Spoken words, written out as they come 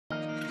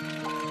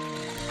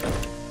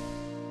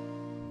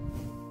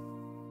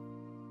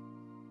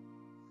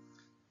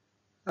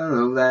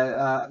Hello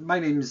there, my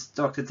name is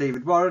Dr.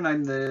 David Warren.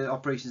 I'm the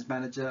Operations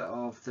Manager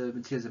of the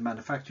Materials and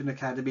Manufacturing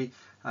Academy,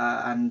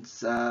 and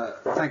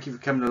thank you for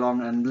coming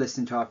along and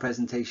listening to our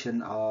presentation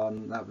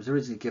that was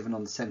originally given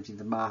on the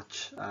 17th of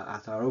March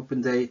at our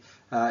Open Day.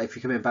 If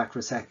you're coming back for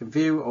a second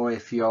view, or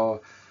if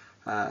you're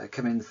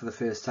coming for the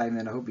first time,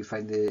 then I hope you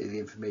find the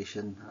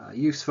information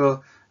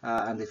useful,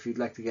 and if you'd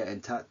like to get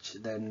in touch,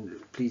 then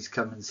please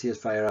come and see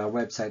us via our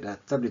website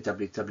at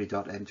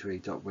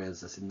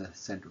www.m2a.wales. that's in the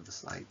centre of the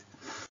slide.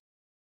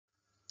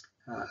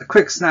 A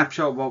quick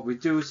snapshot of what we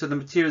do. So the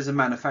Materials and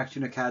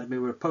Manufacturing Academy,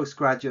 we're a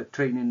postgraduate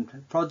training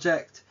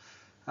project,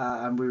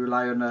 and we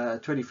rely on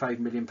 £25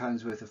 million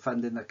worth of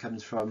funding that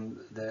comes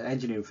from the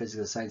Engineering and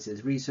Physical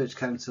Sciences Research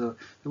Council,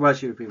 the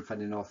Welsh European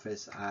Funding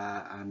Office,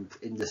 and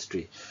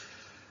industry.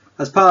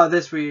 As part of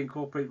this, we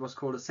incorporate what's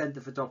called a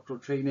Centre for Doctoral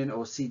Training,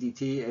 or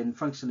CDT, in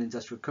functional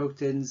industrial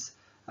coatings,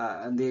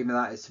 and the aim of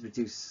that is to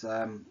produce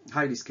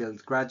highly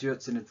skilled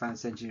graduates in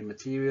advanced engineering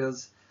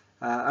materials.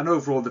 And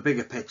overall, the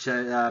bigger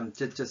picture,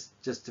 just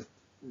to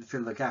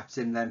fill the gaps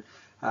in then,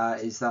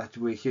 is that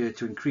we're here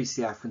to increase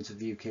the affluence of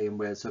the UK and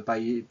Wales. So by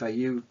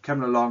you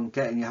coming along,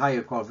 getting your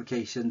higher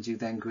qualifications, you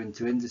then go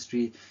into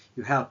industry,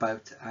 you help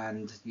out,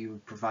 and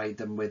you provide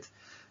them with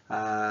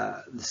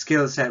the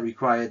skill set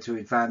required to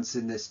advance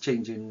in this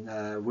changing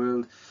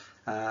world,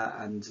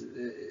 and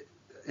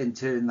in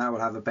turn that will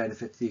have a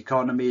benefit to the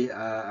economy,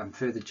 and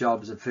further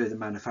jobs and further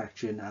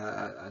manufacturing,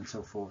 and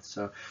so forth.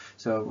 So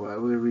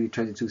we're really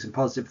trying to do some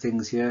positive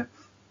things here.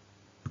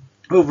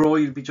 Overall,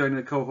 you'll be joining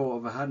a cohort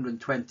of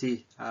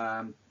 120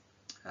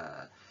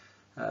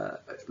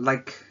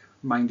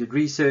 like-minded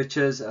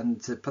researchers,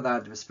 and to put that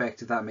into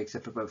perspective, that makes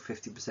up about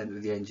 50%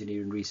 of the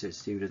engineering research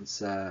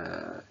students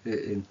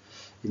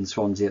in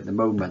Swansea at the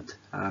moment.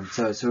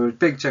 So a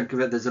big chunk of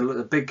it, there's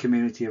a big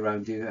community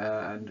around you,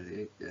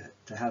 and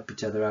to help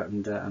each other out,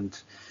 and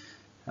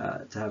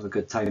to have a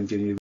good time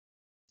doing your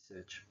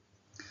research.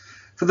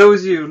 For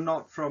those of you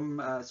not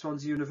from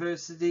Swansea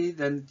University,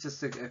 then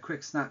just a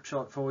quick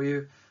snapshot for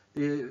you.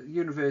 The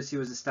university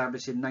was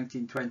established in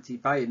 1920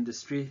 by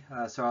industry,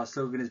 so our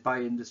slogan is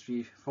by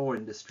industry for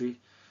industry,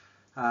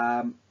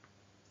 and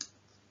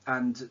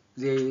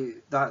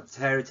that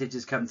heritage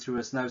has come through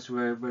us now. So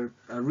we're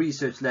a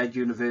research-led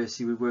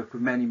university. We work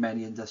with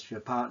many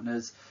industrial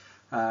partners,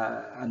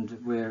 and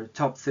we're a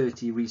top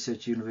 30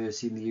 research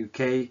university in the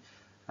UK.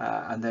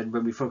 And then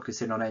when we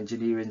focus in on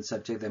engineering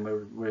subject, then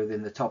we're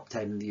within the top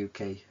 10 in the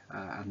UK,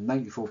 and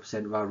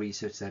 94% of our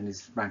research then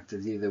is ranked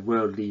as either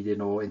world leading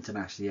or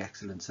internationally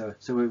excellent. So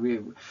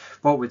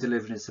what we're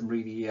delivering is some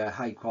really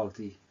high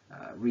quality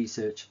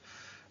research.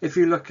 If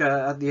you look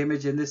at the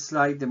image in this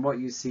slide, then what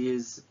you see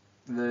is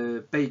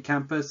the Bay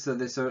campus. So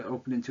this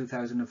opened in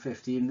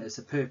 2015. It's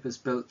a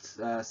purpose-built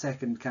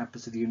second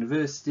campus of the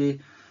university.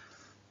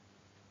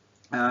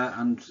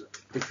 And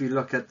if you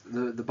look at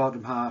the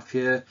bottom half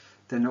here,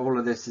 then all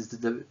of this is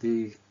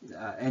the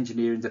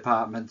engineering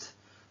department,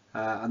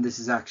 and this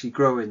is actually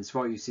growing. So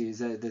what you see is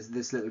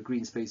this little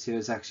green space here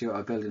is actually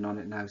got a building on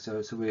it now.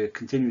 So we're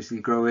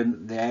continuously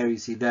growing. The area you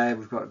see there,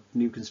 we've got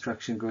new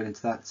construction going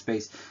into that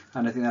space,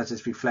 and I think that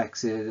just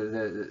reflects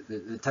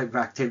the type of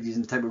activities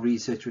and the type of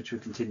research which we're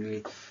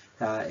continually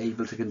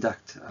able to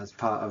conduct as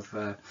part of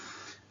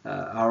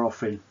our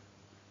offering.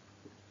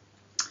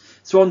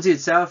 Swansea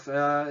itself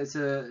is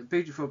a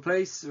beautiful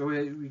place.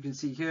 You can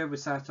see here we're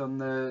sat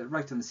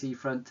right on the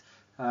seafront.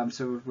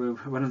 So we're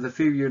one of the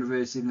few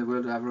universities in the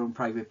world that have our own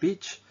private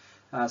beach.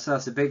 So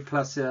that's a big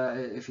plus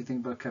if you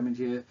think about coming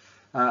here.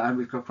 And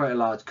we've got quite a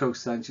large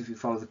coastline. So if you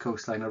follow the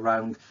coastline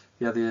around,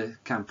 the other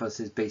campus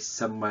is based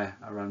somewhere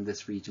around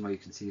this region where you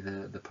can see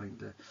the point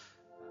there.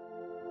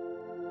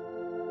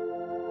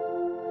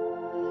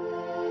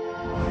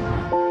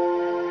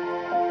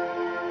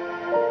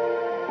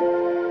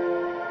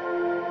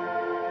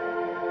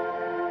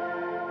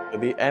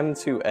 The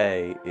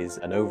M2A is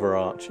an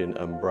overarching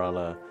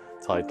umbrella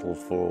title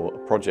for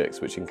projects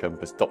which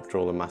encompass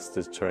doctoral and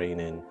master's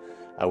training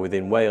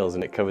within Wales,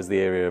 and it covers the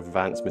area of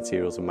advanced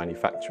materials and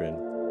manufacturing.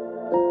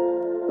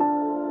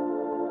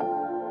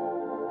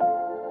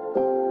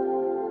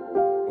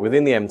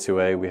 Within the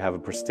M2A we have a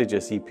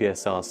prestigious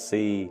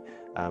EPSRC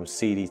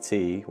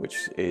CDT,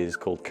 which is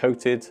called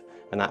Coated,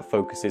 and that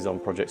focuses on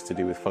projects to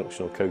do with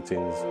functional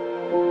coatings.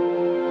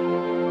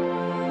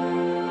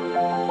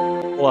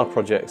 All our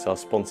projects are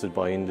sponsored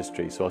by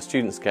industry, so our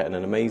students get an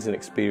amazing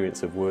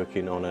experience of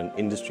working on an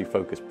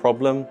industry-focused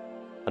problem.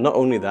 And not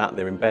only that,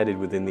 they're embedded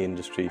within the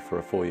industry for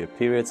a 4-year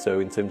period, so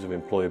in terms of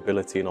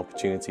employability and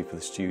opportunity for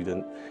the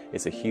student,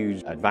 it's a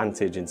huge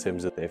advantage in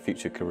terms of their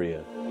future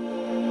career.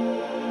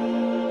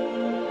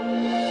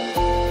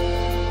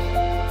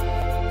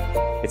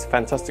 It's a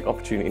fantastic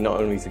opportunity not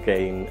only to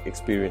gain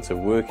experience of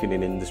working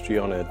in industry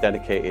on a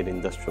dedicated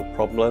industrial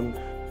problem,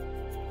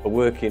 but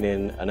working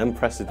in an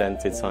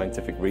unprecedented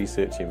scientific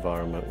research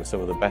environment with some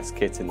of the best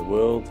kit in the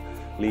world,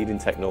 leading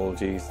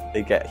technologies.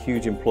 They get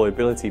huge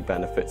employability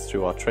benefits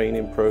through our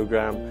training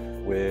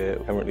program. We're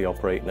currently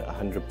operating at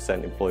 100%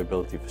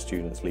 employability for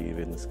students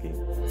leaving the scheme.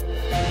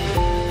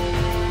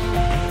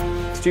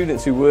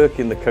 Students who work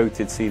in the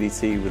coated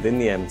CDT within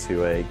the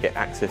M2A get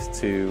access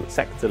to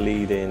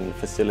sector-leading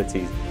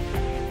facilities.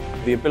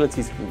 The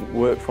ability to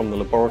work from the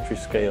laboratory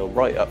scale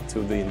right up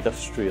to the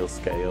industrial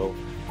scale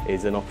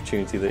is an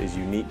opportunity that is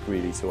unique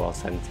really to our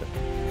centre.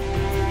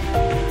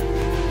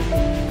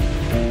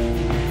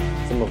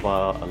 Some of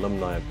our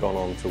alumni have gone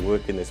on to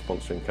work in this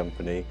sponsoring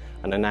company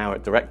and are now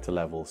at director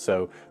level,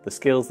 so the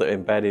skills that are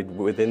embedded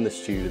within the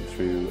student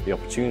through the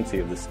opportunity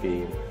of the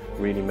scheme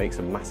really makes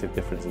a massive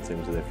difference in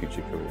terms of their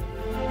future career.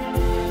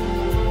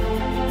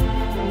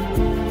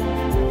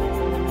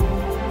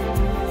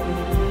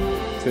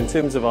 So in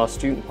terms of our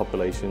student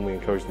population, we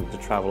encourage them to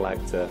travel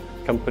out to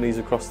companies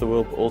across the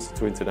world, but also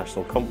to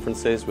international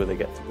conferences where they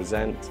get to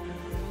present.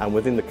 And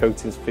within the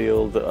coatings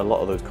field, a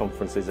lot of those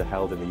conferences are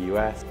held in the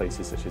US,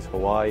 places such as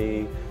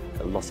Hawaii,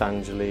 Los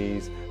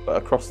Angeles, but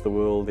across the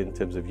world in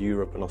terms of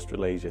Europe and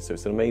Australasia. So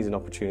it's an amazing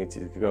opportunity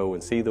to go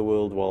and see the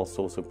world whilst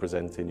also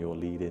presenting your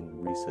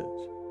leading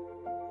research.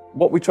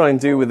 What we try and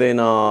do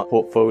within our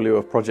portfolio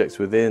of projects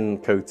within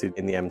Coated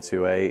in the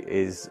M2A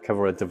is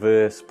cover a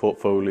diverse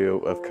portfolio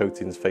of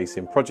coatings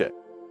facing projects.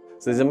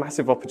 So there's a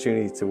massive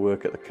opportunity to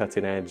work at the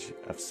cutting edge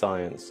of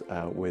science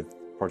with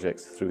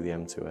projects through the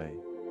M2A.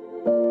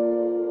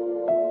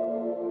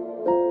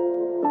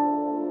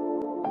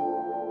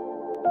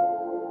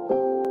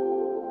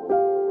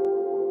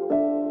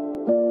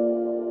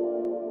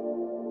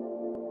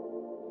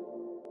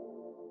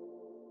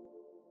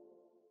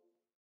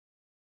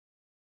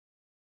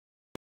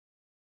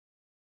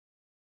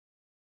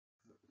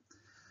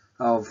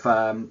 Of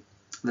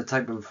the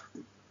type of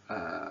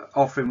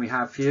offering we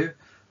have for you.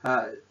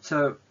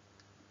 So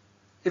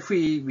if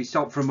we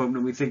stop for a moment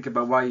and we think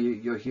about why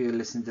you're here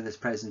listening to this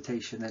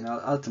presentation, then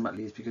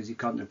ultimately it's because you're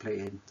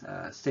contemplating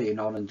staying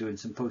on and doing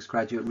some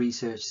postgraduate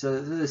research. So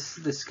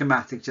this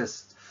schematic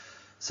just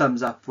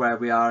sums up where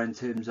we are in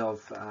terms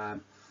of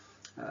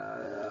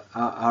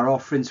our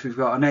offerings. We've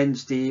got an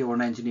ND or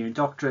an engineering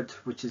doctorate,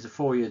 which is a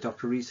 4-year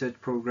doctoral research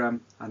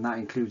program, and that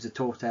includes a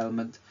taught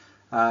element.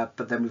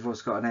 But then we've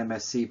also got an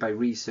MSc by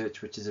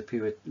research, which is a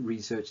pure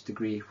research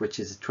degree, which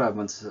is a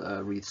 12-month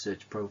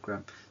research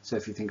program. So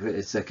if you think of it,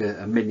 it's like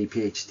a mini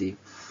PhD.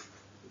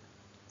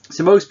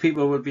 So most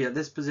people will be at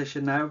this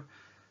position now,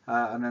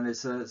 and then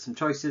there's some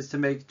choices to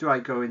make. Do I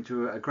go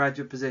into a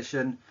graduate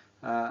position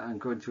and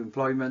go into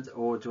employment,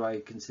 or do I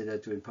consider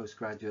doing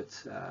postgraduate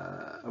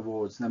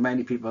awards? Now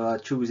many people are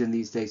choosing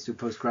these days to do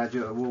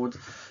postgraduate awards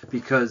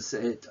because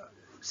it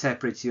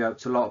separates you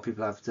out. So a lot of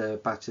people have the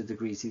bachelor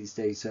degrees these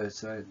days, so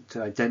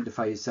to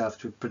identify yourself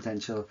to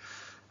potential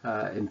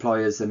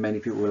employers, then many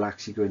people will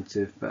actually go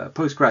into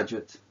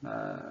postgraduate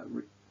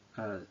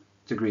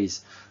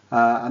degrees.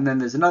 And then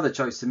there's another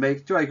choice to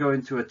make. Do I go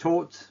into a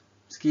taught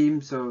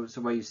scheme, so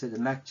where you sit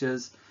in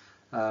lectures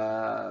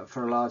for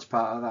a large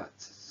part of that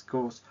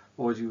course,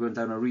 or do you go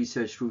down a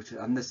research route?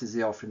 And this is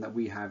the offering that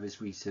we have, is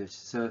research.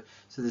 So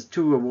there's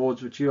 2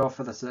 awards which we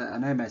offer. That's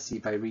an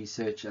MSc by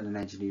research and an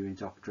engineering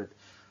doctorate.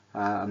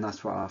 And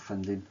that's what our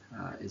funding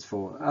is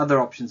for. Other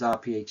options are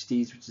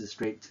PhDs, which is a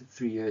straight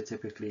 3-year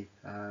typically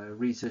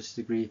research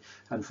degree.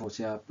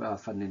 Unfortunately, our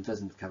funding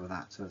doesn't cover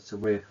that, so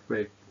we're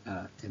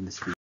in this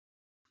field.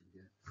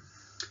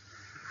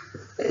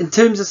 In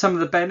terms of some of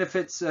the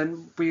benefits,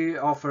 and we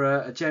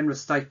offer a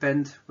generous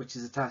stipend which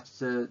is attached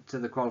to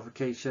the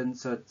qualification.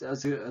 So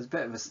as a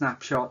bit of a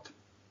snapshot,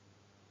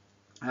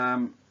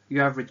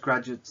 your average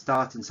graduate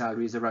starting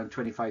salary is around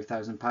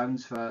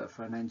 £25,000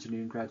 for an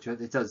engineering graduate.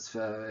 It does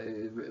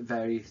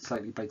vary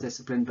slightly by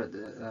discipline, but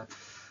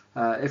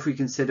if we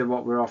consider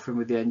what we're offering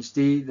with the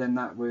ND, then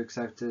that works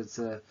out as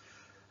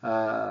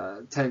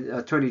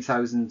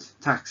 20,000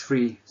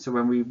 tax-free. So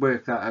when we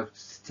work that out,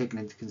 taking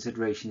into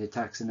consideration your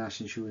tax and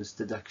national insurance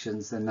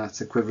deductions, then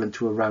that's equivalent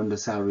to around a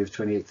salary of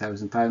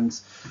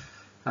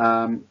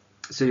 £28,000.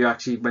 So you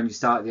actually, when you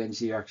start the ND,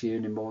 you're actually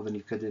earning more than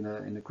you could in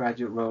a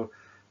graduate role.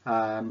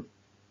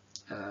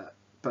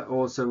 But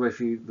also if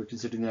you were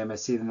considering the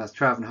MSc, then that's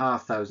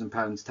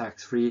 £12,500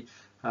 tax free,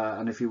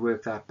 and if you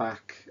work that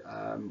back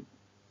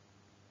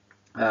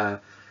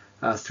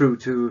through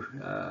to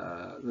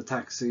the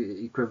tax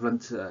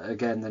equivalent,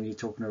 again, then you're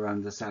talking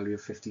around a salary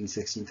of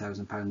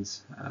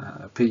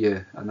 £16,000 per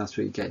year, and that's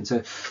what you're getting. So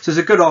it's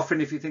a good offering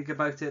if you think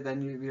about it.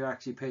 Then you're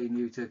actually paying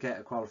you to get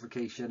a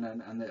qualification,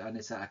 and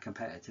it's at a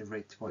competitive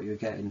rate to what you're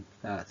getting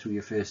through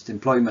your first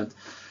employment.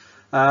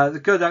 The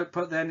good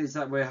output then is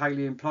that we're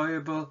highly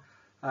employable.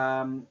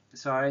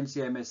 So our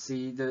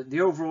NCMSc,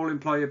 the overall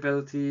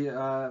employability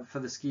for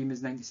the scheme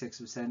is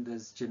 96%,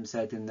 as Jim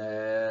said in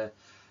the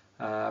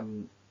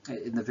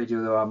video.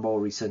 Though our more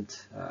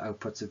recent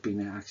outputs have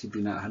actually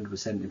been at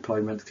 100%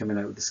 employment coming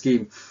out of the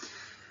scheme.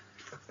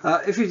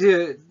 If you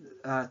do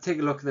take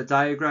a look at the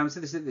diagram, so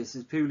this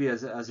is purely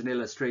as an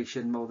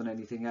illustration more than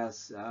anything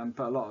else,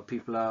 but a lot of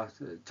people are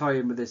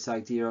toying with this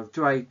idea of,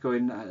 do I go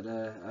in at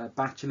a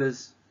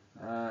bachelor's,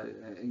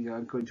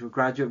 I'm going to a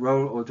graduate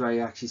role, or do I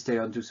actually stay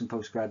on and do some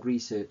postgrad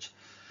research?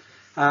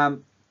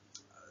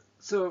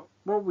 So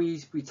what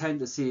we tend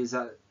to see is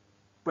that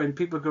when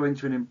people go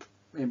into an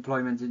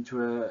employment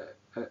into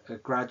a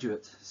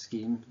graduate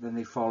scheme, then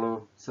they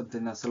follow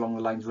something that's along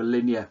the lines of a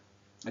linear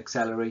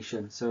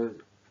acceleration. So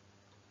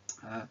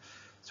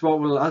what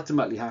will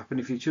ultimately happen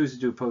if you choose to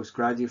do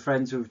postgrad, your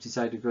friends who have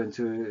decided to go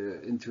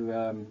into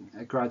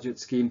a graduate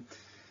scheme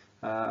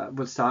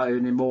will start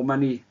earning more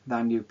money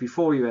than you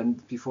before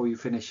you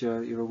finish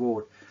your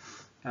award.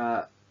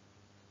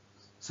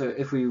 So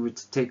if we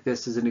would take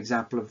this as an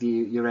example of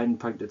your end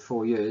point at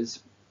 4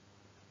 years,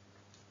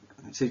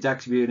 so you'd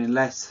actually be earning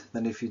less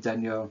than if you'd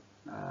done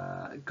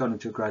gone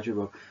into a graduate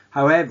role.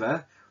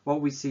 However,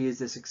 what we see is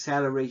this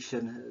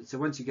acceleration. So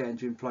once you get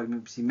into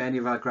employment, we see many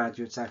of our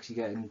graduates actually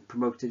getting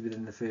promoted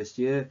within the first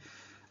year,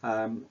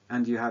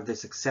 and you have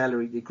this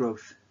accelerated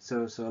growth.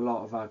 So a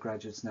lot of our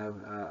graduates now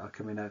are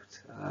coming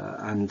out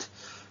and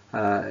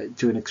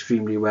doing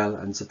extremely well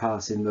and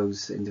surpassing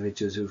those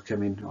individuals who've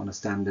come in on a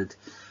standard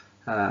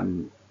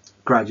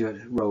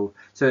graduate role.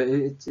 So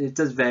it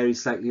does vary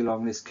slightly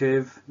along this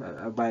curve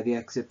where the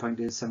exit point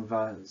is. Some of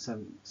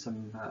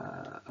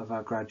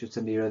our graduates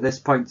are nearer this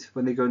point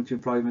when they go into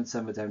employment,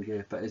 some are down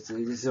here, but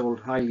it's all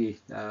highly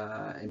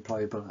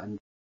employable, and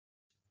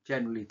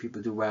generally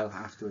people do well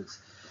afterwards.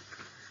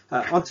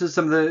 Onto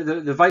some of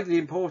the vitally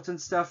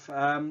important stuff.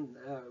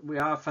 We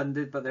are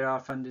funded, but there are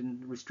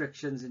funding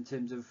restrictions in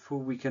terms of who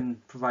we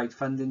can provide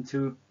funding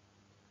to.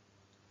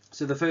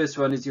 So the first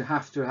one is you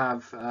have to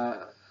have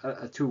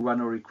a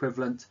 2:1 or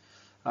equivalent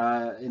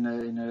in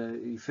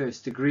a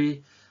first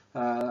degree,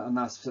 and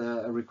that's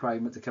a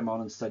requirement to come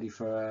on and study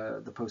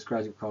for the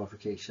postgraduate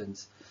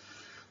qualifications.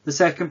 The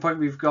second point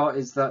we've got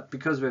is that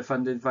because we're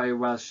funded via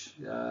Welsh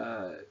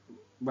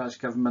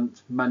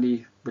government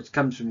money, which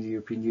comes from the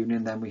European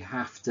Union, then we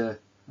have to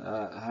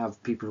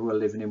have people who are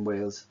living in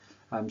Wales.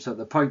 So at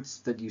the point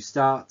that you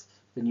start,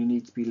 then you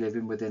need to be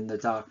living within the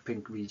dark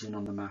pink region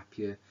on the map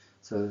here.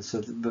 So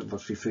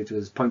what's referred to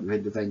as point of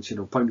intervention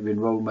or point of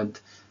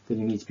enrolment, then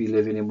you need to be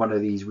living in one of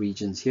these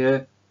regions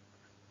here.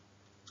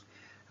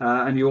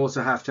 And you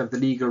also have to have the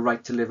legal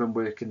right to live and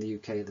work in the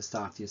UK at the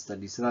start of your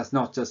studies. So that's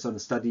not just on a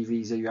study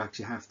visa, you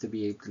actually have to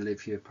be able to live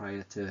here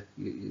prior to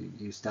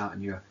you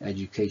starting your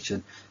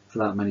education for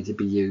that money to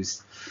be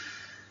used.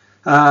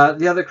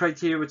 The other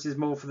criteria, which is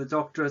more for the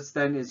doctorates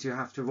then, is you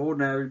have to have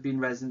ordinarily been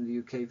resident in the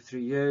UK for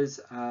 3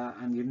 years,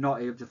 and you're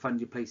not able to fund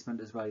your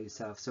placement as well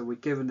yourself. So we're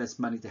given this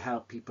money to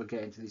help people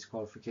get into these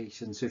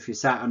qualifications. So if you're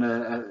sat on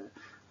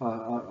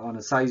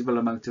a sizable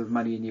amount of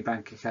money in your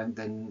bank account,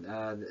 then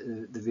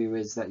the view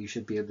is that you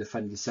should be able to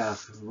fund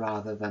yourself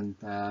rather than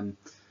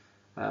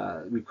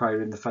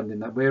requiring the funding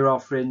that we're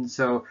offering.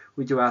 So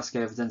we do ask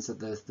evidence at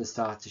the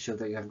start to show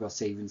that you have got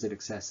savings in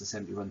excess of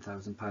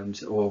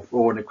 £71,000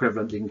 or an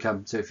equivalent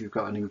income. So if you've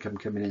got an income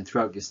coming in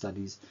throughout your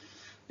studies.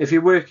 If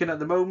you're working at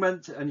the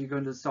moment and you're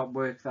going to stop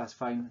work, that's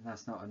fine,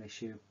 that's not an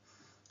issue.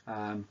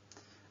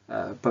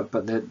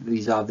 But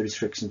these are the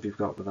restrictions we've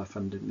got with our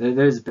funding.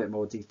 There is a bit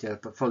more detail,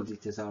 but full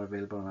details are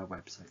available on our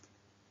website.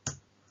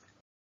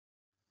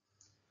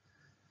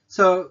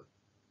 So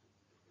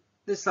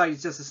this slide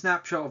is just a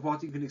snapshot of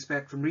what you can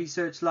expect from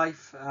research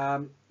life.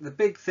 The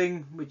big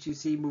thing which you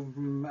see moving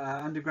from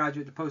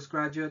undergraduate to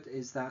postgraduate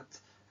is that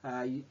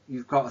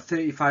you've got a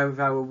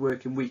 35-hour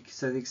working week.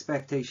 So the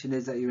expectation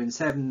is that you're in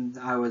 7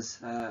 hours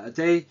a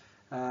day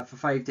for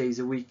 5 days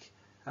a week,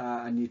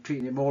 and you're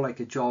treating it more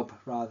like a job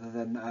rather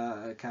than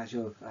a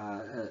casual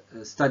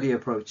study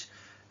approach.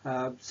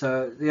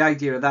 So the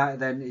idea of that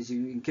then is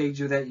you engage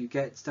with it, you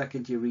get stuck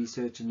into your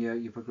research, and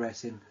you're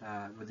progressing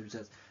with the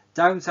results.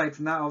 Downside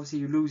from that, obviously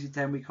you lose your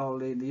 10-week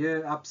holiday in the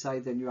year.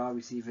 Upside, then you are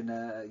receiving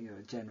a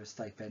generous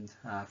stipend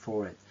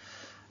for it.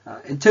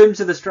 In terms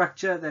of the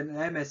structure, then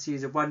MSc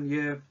is a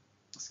 1-year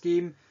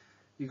scheme.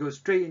 You go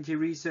straight into your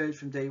research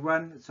from day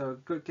one. So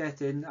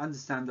get in,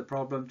 understand the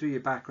problem, do your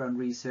background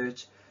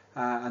research,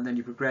 and then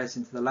you progress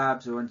into the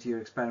labs or into your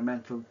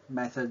experimental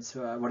methods,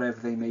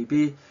 whatever they may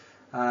be,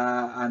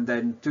 and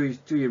then do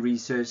your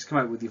research, come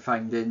out with your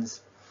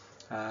findings,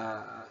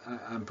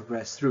 and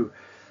progress through.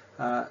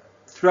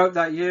 Throughout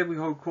that year, we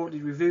hold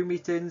quarterly review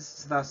meetings.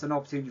 So that's an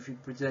opportunity for you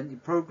to present your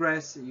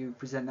progress. You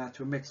present that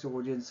to a mixed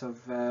audience of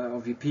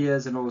your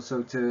peers and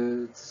also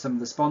to some of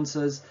the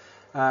sponsors.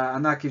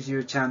 And that gives you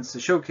a chance to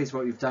showcase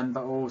what you've done,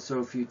 but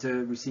also for you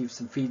to receive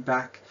some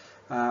feedback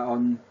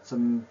on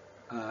some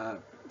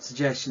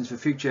suggestions for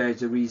future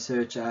areas of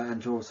research,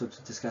 and also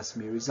to discuss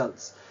some of your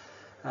results.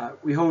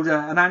 We hold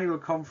an annual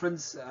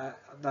conference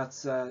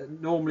that's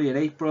normally in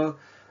April.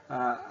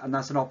 And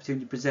that's an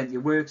opportunity to present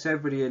your work. So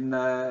everybody in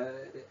the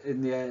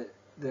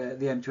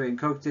M2A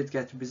Encoded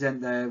get to present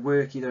their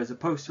work either as a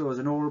poster or as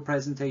an oral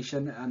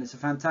presentation, and it's a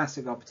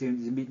fantastic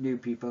opportunity to meet new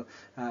people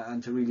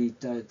and to really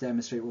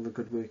demonstrate all the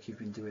good work you've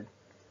been doing.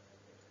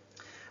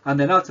 And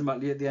then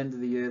ultimately at the end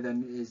of the year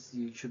then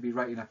you should be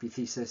writing up your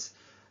thesis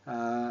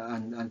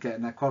and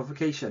getting that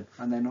qualification,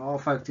 and then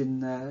off out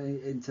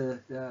into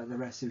the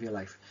rest of your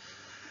life.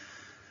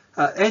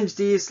 NGD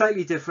is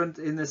slightly different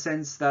in the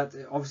sense that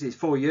obviously it's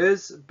 4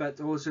 years, but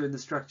also in the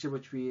structure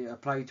which we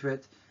apply to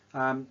it.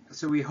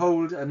 So we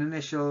hold an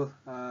initial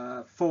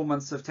 4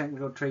 months of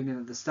technical training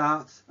at the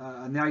start,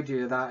 and the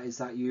idea of that is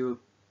that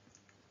you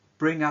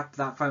bring up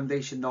that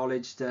foundation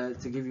knowledge to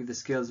give you the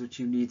skills which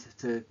you need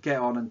to get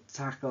on and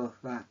tackle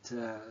that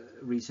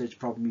research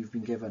problem you've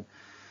been given.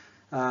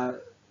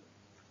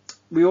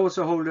 We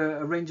also hold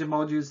a range of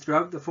modules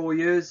throughout the 4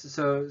 years.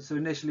 So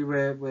initially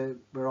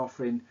we're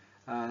offering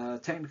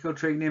technical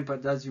training,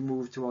 but as you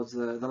move towards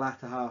the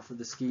latter half of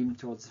the scheme,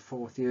 towards the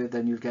 4th year,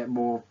 then you'll get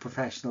more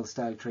professional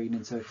style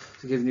training, so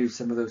giving you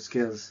some of those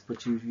skills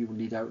which you will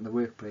need out in the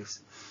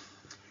workplace.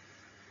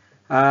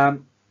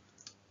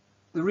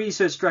 The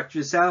research structure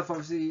itself,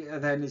 obviously,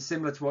 then is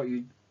similar to what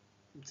you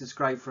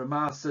described for a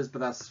master's, but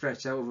that's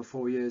stretched out over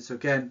 4 years. So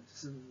again,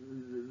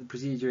 the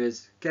procedure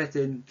is get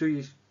in,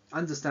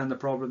 understand the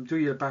problem, do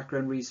your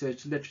background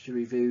research, literature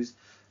reviews,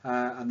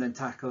 and then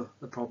tackle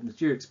the problems,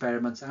 do your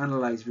experiments,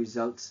 analyse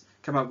results,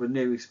 come up with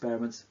new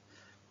experiments,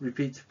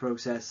 repeat the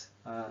process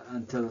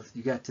until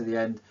you get to the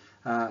end,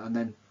 and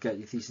then get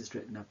your thesis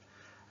written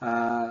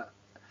up.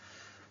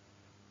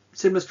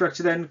 Similar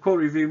structure then,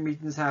 quarterly review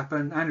meetings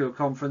happen, annual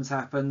conference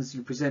happens,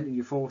 you present in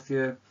your 4th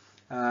year,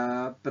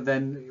 but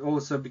then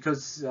also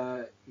because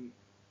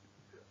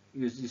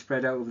you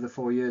spread out over the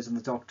 4 years on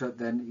the doctorate,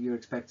 then you're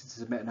expected to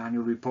submit an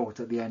annual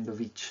report at the end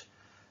of each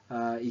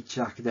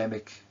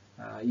academic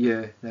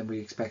year. Then we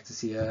expect to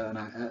see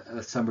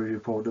a summary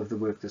report of the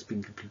work that's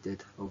been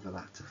completed over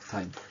that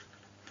time.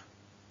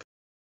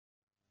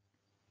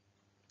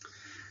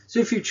 So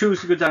if you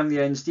choose to go down the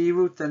NSD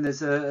route, then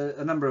there's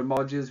a number of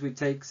modules we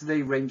take. So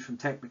they range from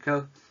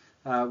technical,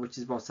 which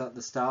is what's at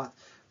the start.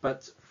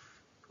 But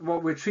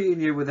what we're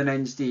treating you with an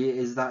NSD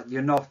is that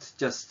you're not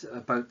just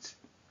about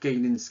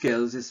gaining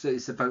skills.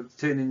 It's about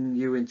turning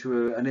you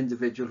into an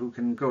individual who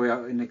can go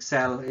out and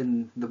excel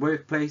in the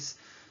workplace.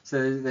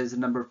 So there's a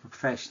number of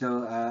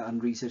professional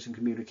and research and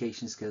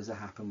communication skills that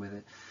happen with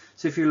it.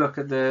 So if you look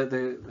at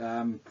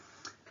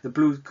the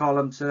blue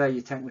column, so they're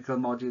your technical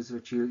modules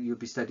which you'll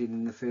be studying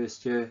in the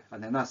 1st year,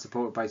 and then that's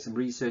supported by some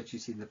research you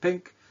see in the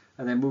pink,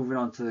 and then moving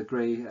on to the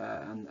grey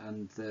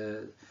and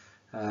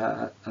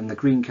the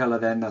green colour,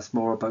 then that's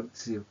more about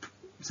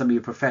some of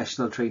your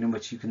professional training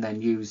which you can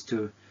then use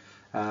to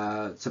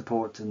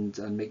support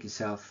and make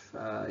yourself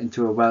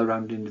into a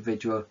well-rounded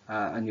individual,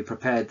 and you're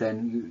prepared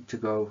then to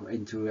go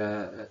into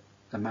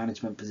a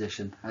management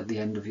position at the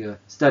end of your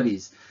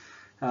studies.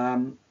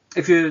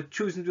 If you're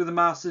choosing to do the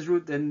master's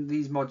route, then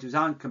these modules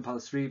aren't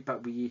compulsory,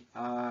 but we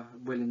are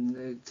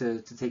willing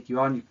to take you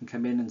on. You can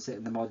come in and sit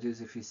in the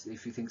modules if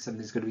you think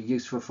something's going to be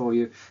useful for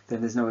you. Then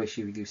there's no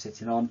issue with you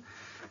sitting on.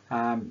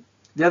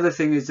 The other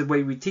thing is the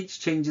way we teach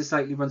changes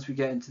slightly once we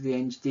get into the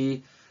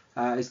NGD.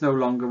 It's no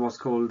longer what's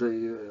called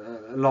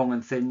long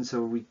and thin,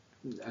 so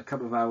a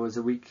couple of hours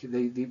a week.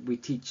 We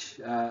teach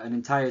an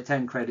entire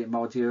 10 credit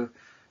module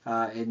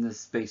in the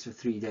space of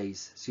 3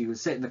 days. So you will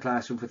sit in the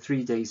classroom for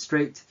 3 days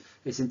straight.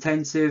 It's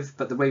intensive,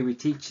 but the way we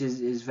teach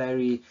is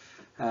very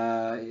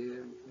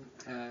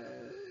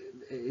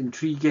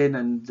intriguing,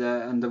 and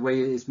the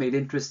way it's made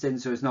interesting.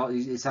 So it's not.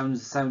 It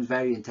sounds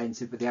very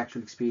intensive, but the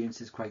actual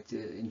experience is quite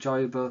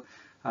enjoyable.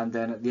 And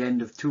then at the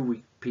end of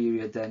 2-week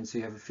period, then so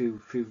you have a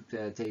few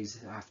days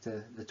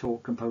after the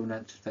talk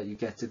component that you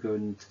get to go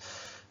and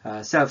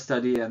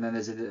self-study, and then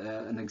there's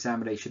an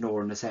examination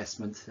or an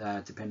assessment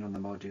depending on the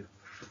module.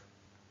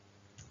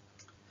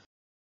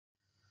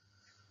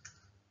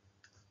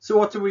 So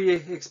what do we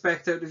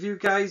expect out of you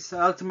guys?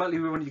 Ultimately,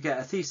 we want you to get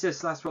a thesis.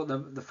 That's what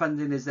the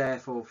funding is there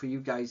for you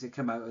guys to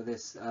come out of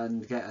this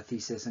and get a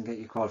thesis and get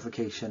your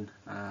qualification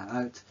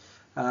out.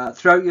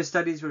 Throughout your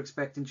studies, we're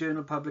expecting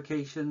journal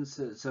publications.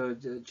 So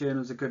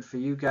journals are good for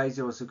you guys.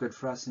 They're also good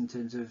for us in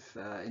terms of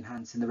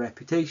enhancing the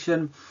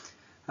reputation.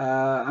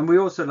 And we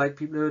also like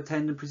people who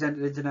attend and present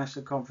at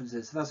international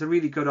conferences. So that's a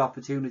really good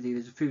opportunity.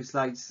 There's a few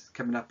slides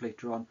coming up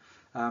later on.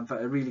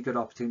 But a really good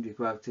opportunity to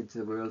go out into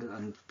the world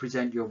and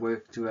present your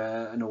work to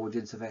an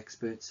audience of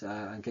experts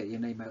and get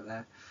your name out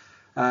there.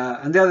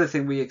 And the other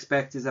thing we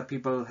expect is that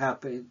people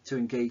help to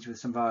engage with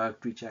some of our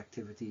outreach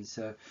activities.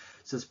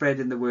 So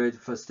spreading the word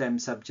for STEM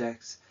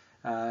subjects,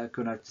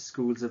 going out to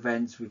schools,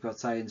 events. We've got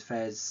science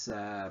fairs,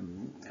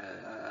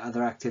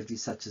 other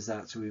activities such as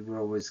that. So we were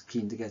always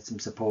keen to get some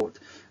support,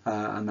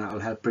 and that will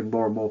help bring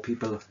more and more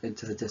people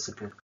into the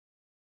discipline.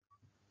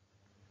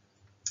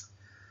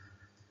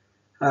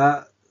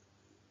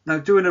 Now,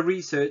 doing a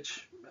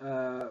research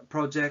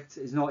project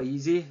is not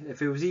easy.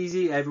 If it was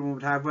easy, everyone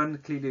would have one.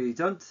 Clearly they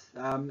don't.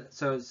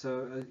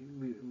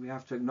 We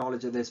have to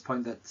acknowledge at this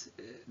point that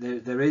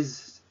there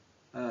is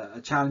a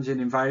challenging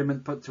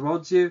environment put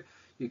towards you.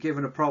 You're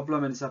given a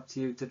problem and it's up to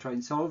you to try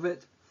and solve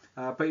it.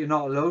 But you're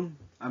not alone,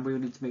 and we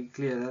need to make it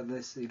clear that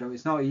this,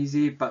 it's not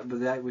easy, but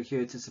we're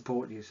here to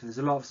support you. So there's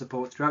a lot of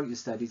support throughout your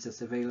studies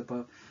that's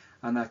available,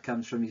 and that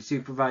comes from your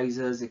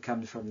supervisors. It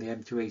comes from the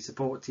M2A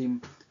support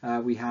team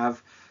we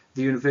have.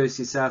 The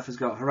university itself has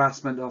got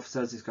harassment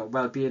officers, it's got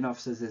wellbeing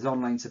officers, there's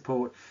online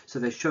support, so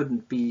there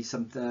shouldn't be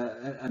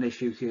an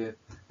issue here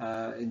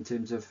in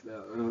terms of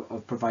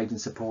providing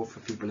support for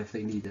people if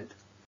they need it.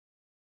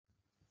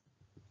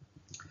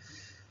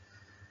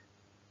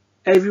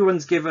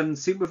 Everyone's given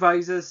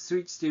supervisors, so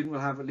each student will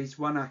have at least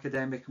one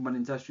academic and one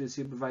industrial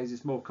supervisor.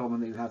 It's more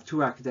common that you have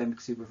 2 academic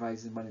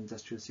supervisors and 1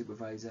 industrial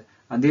supervisor.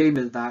 And the aim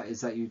of that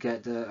is that you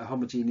get a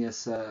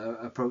homogeneous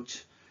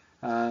approach,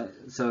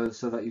 so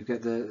that you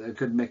get a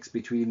good mix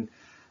between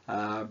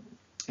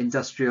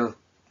industrial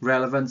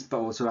relevance but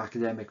also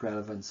academic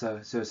relevance. So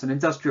it's an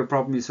industrial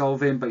problem you're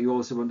solving, but you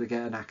also want to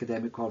get an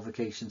academic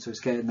qualification. So it's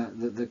getting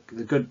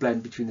the good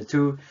blend between the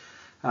two.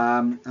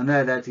 And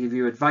they're there to give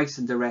you advice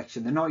and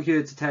direction. They're not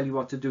here to tell you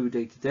what to do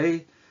day to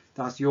day.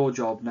 That's your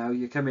job now.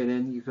 You're coming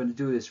in, you're going to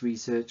do this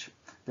research.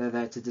 They're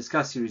there to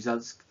discuss your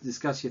results,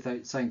 discuss your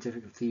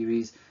scientific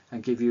theories,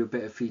 and give you a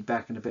bit of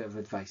feedback and a bit of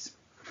advice.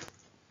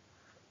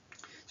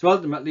 So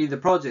ultimately the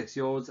project's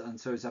yours, and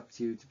so it's up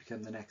to you to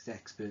become the next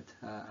expert.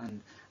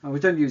 And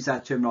we don't use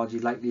that terminology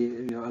lightly.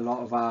 You know, a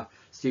lot of our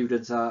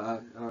students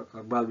are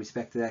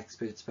well-respected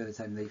experts by the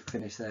time they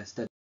finish their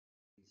studies.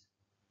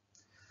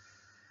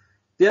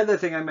 The other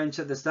thing I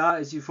mentioned at the start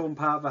is you form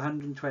part of a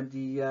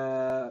 120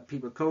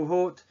 people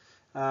cohort.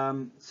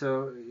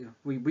 So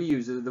we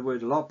use the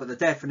word a lot, but the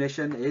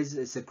definition is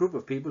it's a group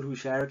of people who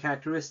share a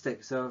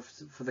characteristic. So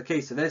for the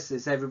case of this,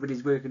 it's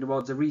everybody's working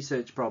towards a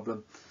research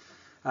problem.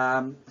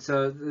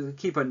 So the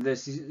key point of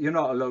this is you're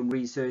not a lone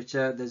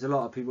researcher. There's a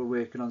lot of people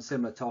working on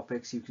similar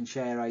topics. You can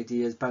share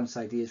ideas, bounce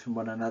ideas from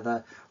one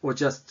another, or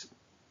just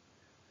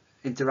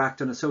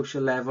interact on a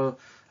social level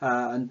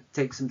and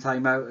take some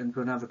time out and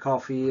go and have a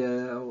coffee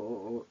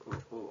or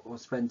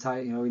spend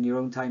time, you know, in your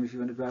own time if you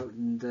want to go out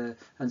and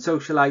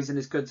socialise. And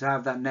it's good to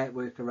have that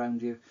network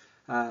around you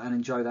and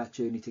enjoy that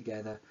journey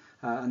together.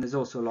 And there's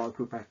also a lot of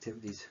group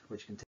activities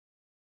which can take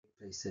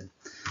place in.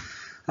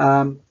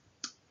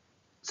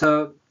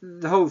 So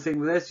the whole thing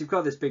with this, you've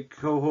got this big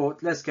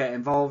cohort, let's get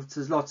involved.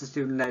 There's lots of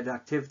student-led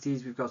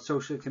activities. We've got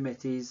social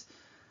committees.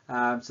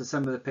 So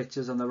some of the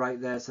pictures on the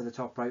right there, so the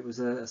top right was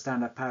a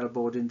stand-up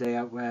paddleboarding day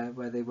out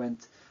where they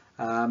went.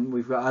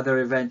 We've got other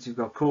events, we've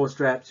got course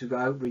reps, we've got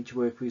outreach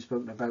work we've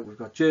spoken about, we've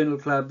got journal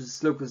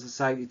clubs, local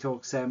society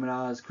talk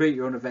seminars, create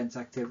your own events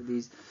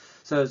activities.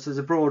 So there's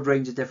a broad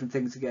range of different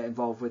things to get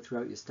involved with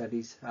throughout your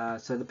studies.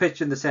 So the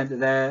picture in the centre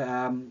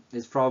there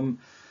is from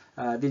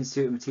the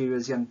Institute of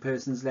Materials Young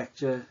Persons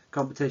Lecture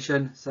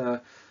Competition. So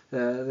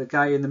the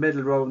guy in the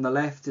middle row on the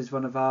left is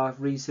one of our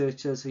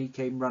researchers. He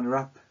came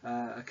runner-up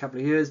a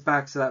couple of years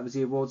back, so that was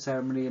the award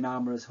ceremony in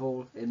Armourers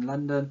Hall in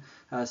London.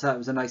 So that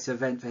was a nice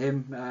event for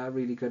him,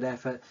 really good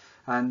effort.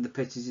 And the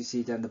pictures you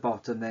see down the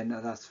bottom then,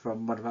 that's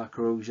from one of our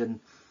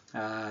corrosion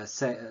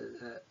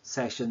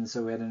sessions.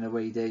 So we had an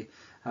away day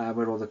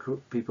where all the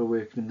people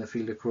working in the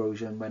field of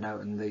corrosion went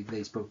out and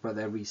they spoke about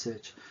their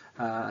research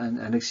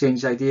and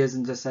exchanged ideas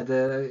and just had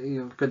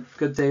a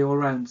good day all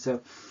round.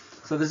 So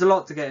there's a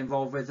lot to get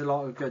involved with, a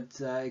lot of good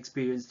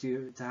experience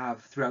to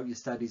have throughout your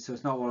studies. So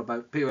it's not all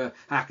about pure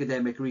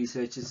academic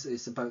research,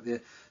 it's about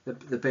the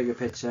bigger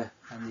picture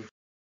and the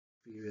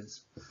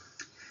experience.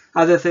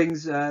 Other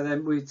things,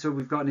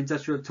 we've got an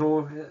industrial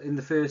tour in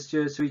the first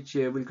year, so each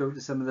year we'll go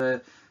to some of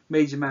the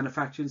major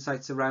manufacturing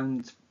sites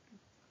around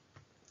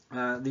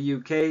the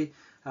UK,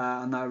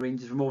 and that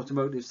ranges from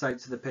automotive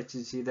sites to the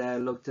pictures you see there,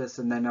 Lotus,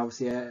 and then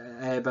obviously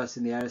Airbus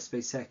in the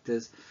aerospace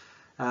sectors.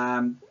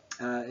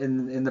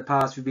 In the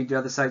past we've been to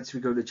other sites. We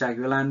go to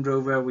Jaguar Land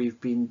Rover,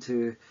 we've been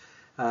to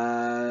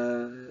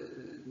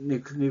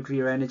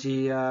nuclear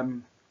energy,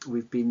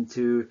 we've been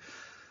to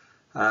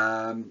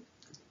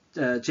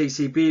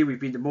JCB,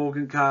 we've been to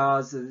Morgan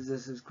Cars.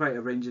 There's quite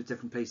a range of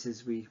different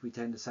places we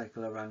tend to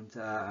cycle around.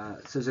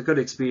 So it's a good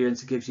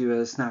experience. It gives you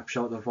a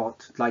snapshot of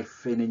what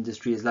life in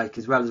industry is like,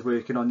 as well as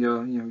working on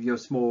your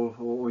small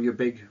or your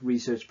big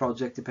research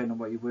project, depending on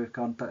what you work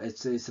on. But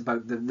it's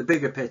about the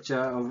bigger picture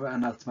of,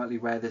 and ultimately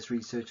where this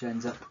research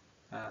ends up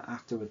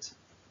afterwards.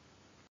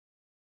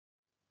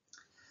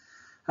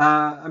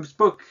 I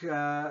spoke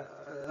a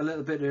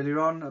little bit earlier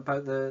on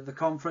about the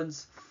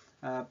conference.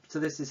 So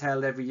this is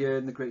held every year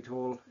in the Great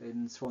Hall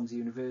in Swansea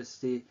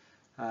University,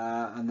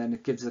 and then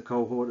it gives the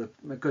cohort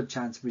a good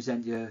chance to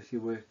present your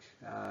work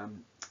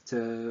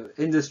to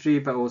industry,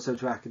 but also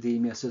to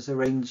academia. So it's a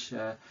range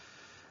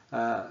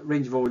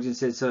of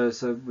audiences.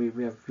 So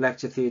we have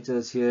lecture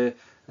theatres here.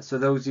 So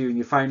those of you in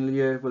your final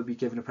year will be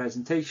given a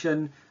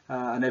presentation,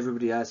 and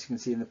everybody else, you can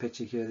see in the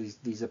picture here,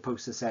 these are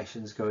poster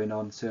sessions going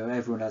on. So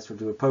everyone else will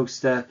do a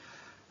poster.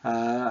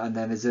 And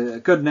then there's a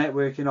good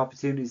networking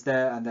opportunities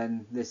there, and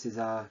then this is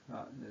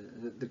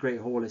the Great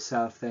Hall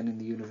itself then in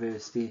the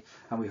university,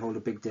 and we hold a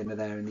big dinner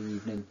there in the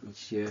evening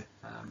each year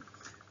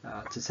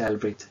to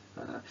celebrate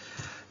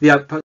the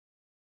output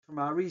from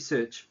our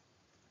research.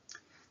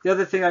 The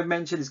other thing I've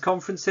mentioned is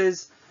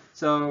conferences.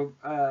 So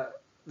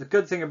the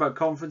good thing about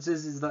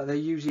conferences is that they're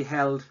usually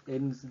held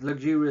in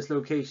luxurious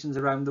locations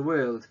around the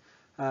world.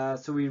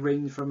 So we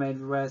range from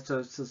everywhere.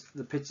 So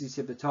the pictures you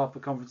see at the top are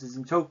conferences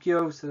in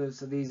Tokyo. So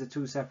these are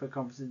 2 separate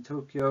conferences in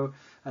Tokyo.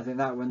 I think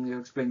that one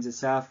explains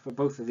itself for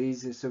both of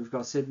these. So we've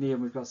got Sydney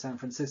and we've got San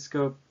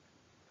Francisco.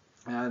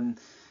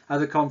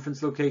 Other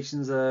conference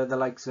locations are the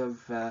likes of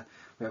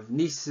we have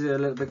Nice, a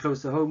little bit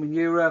close to home in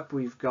Europe.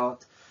 We've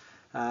got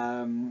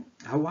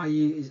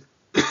Hawaii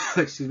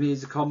excuse me,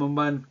 is a common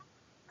one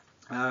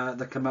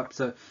that come up.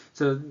 So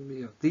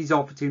you know, these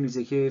opportunities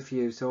are here for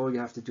you. So all you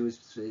have to do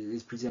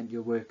is present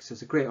your work. So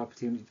it's a great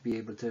opportunity to be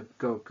able to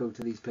go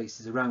to these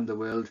places around the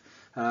world,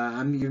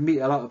 and you meet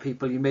a lot of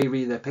people. You may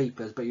read their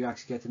papers, but you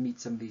actually get to meet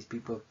some of these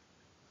people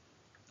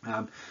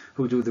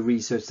who do the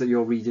research that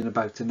you're reading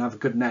about, and have a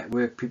good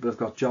network. People have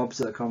got jobs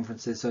at the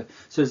conferences, so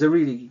it's a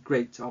really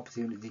great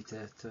opportunity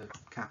to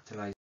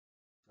capitalise.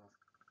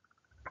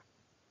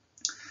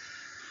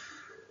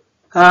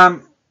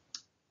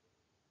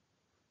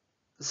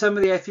 Some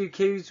of the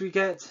FUQs we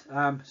get,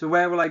 so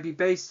where will I be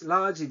based,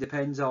 largely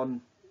depends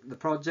on the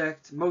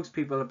project. Most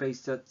people are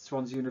based at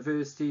Swansea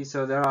University,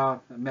 so there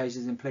are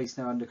measures in place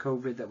now under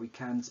COVID that we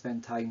can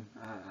spend time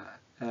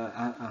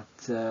at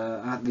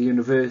the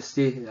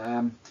university,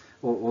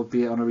 or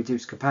be on a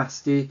reduced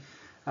capacity.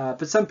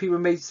 But some people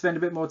may spend a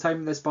bit more time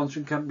with their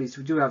sponsoring companies.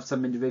 We do have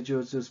some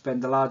individuals who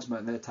spend a large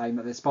amount of their time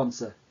at their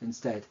sponsor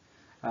instead.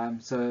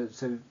 So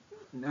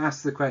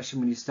ask the question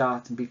when you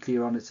start and be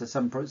clear on it. So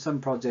some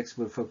projects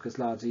will focus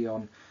largely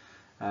on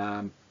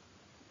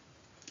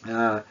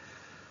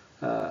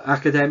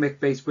academic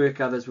based work,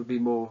 others will be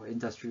more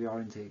industrially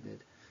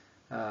orientated.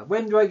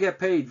 When do I get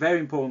paid? Very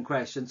important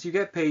question. So you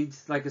get paid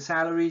like a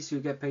salary, so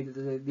you get paid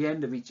at the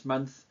end of each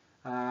month,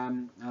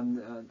 and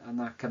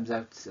that comes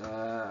out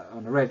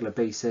on a regular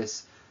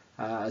basis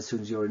as soon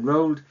as you're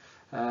enrolled.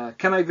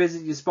 Can I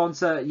visit your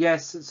sponsor?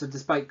 Yes. So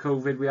despite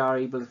COVID, we are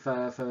able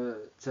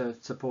to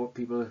support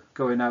people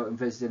going out and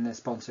visiting their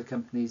sponsor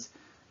companies,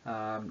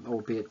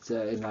 albeit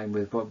in line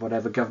with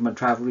whatever government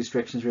travel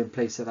restrictions are in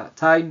place at that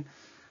time.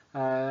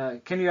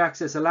 Can you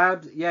access a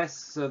lab? Yes.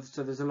 So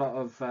there's a lot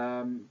of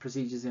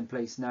procedures in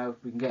place now.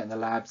 We can get in the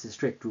labs. There's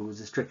strict rules,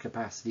 there's strict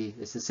capacity.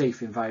 It's a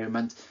safe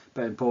environment,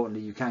 but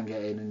importantly, you can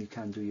get in and you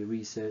can do your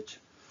research.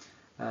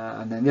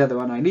 And then the other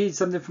one, I need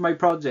something for my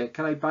project.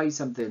 Can I buy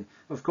something?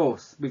 Of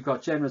course, we've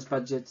got generous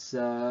budgets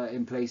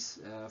in place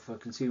for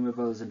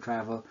consumables and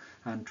travel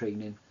and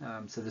training.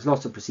 So there's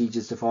lots of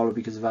procedures to follow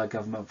because of our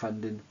government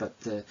funding, but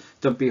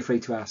don't be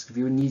afraid to ask. If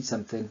you need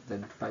something,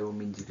 then by all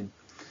means you can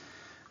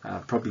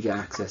probably get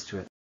access to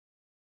it.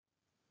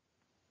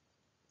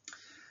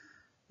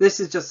 This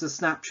is just a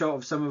snapshot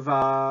of some of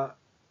our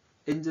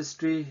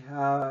industry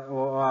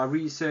or our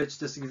research,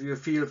 just to give you a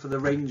feel for the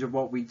range of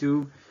what we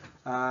do.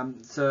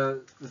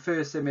 So the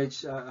first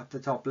image at the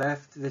top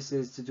left, this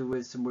is to do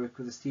with some work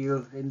with the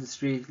steel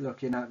industry,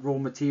 looking at raw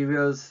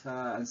materials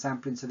and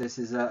sampling. So this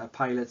is a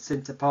pilot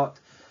sinter pot.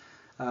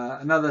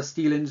 Another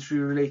steel industry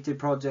related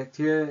project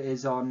here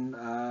is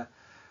on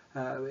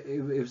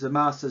it was a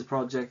master's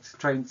project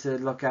trying to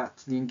look at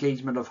the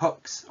engagement of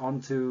hooks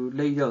onto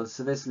ladles.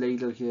 So this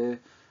ladle here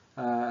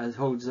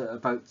holds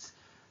about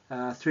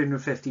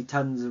 350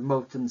 tons of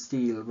molten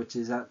steel, which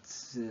is at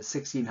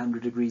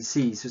 1600 degrees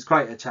C, so it's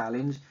quite a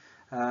challenge.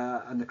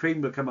 And the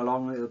crane will come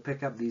along and it'll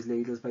pick up these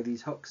ladles by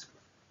these hooks.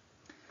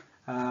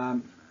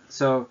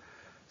 So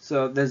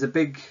there's a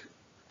big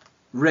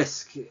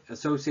risk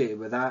associated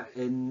with that,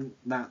 in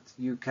that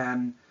you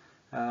can,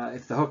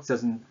 if the hook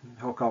doesn't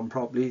hook on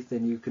properly,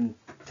 then you can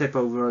tip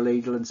over a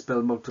ladle and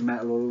spill molten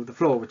metal all over the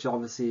floor, which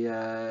obviously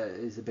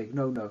is a big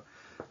no-no.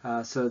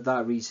 So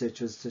that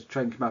research was to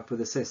try and come up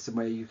with a system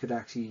where you could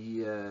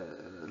actually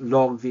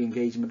log the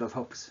engagement of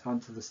hooks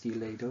onto the steel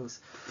ladles.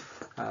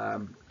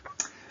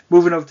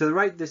 Moving over to the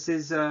right, this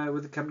is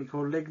with a company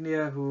called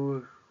Lignia,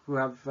 who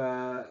have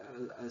a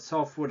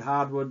softwood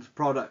hardwood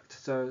product.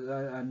 So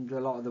and a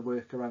lot of the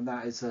work around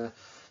that is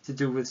to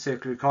do with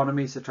circular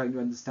economy, so trying to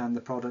understand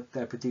the product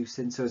they're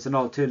producing. So it's an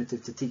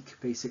alternative to teak,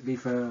 basically,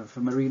 for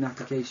marine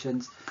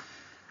applications.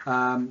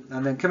 And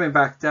then coming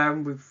back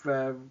down,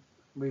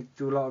 we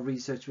do a lot of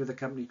research with a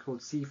company called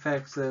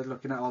CFEX,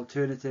 looking at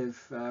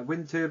alternative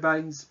wind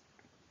turbines.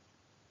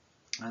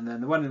 And then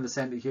the one in the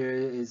centre here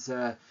is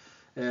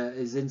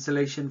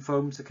insulation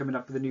foam, so coming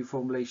up with a new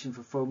formulation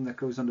for foam that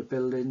goes onto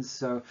buildings.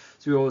 So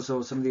we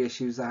also saw some of the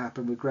issues that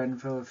happened with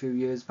Grenfell a few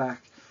years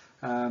back.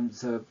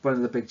 So one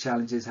of the big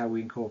challenges is how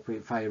we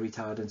incorporate fire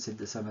retardants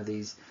into some of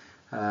these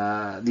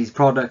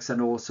products,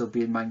 and also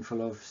being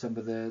mindful of some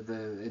of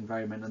the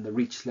environment and the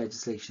REACH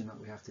legislation that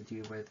we have to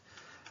deal with.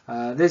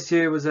 This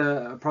year was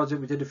a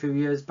project we did a few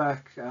years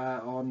back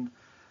on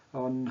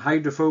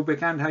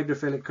hydrophobic and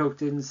hydrophilic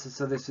coatings.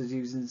 So this was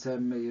using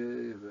some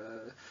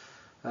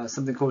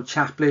something called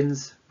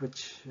chaplins,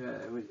 which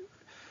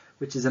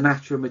is a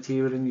natural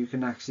material, and you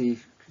can actually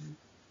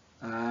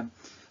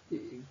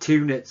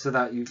tune it so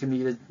that you can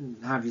either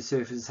have your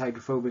surfaces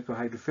hydrophobic or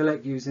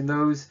hydrophilic using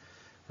those.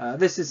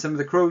 This is some of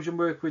the corrosion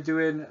work we're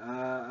doing,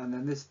 and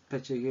then this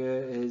picture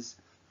here is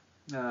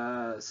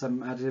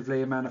some additive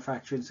layer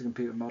manufacturing, so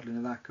computer modelling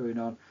of that going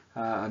on,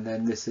 and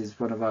then this is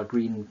one of our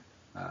green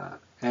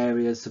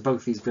areas. So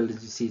both these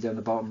buildings you see down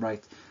the bottom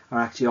right are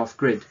actually off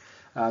grid.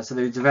 So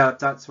they were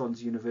developed at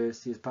Swansea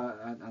University as part,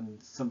 and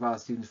some of our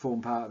students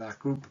form part of that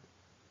group.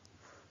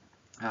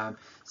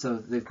 So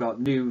they've got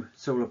new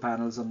solar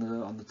panels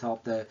on the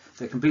top. They're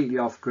completely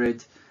off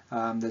grid.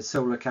 There's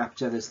solar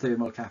capture, there's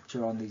thermal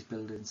capture on these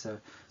buildings. So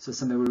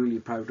something we're really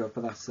proud of.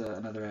 But that's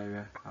another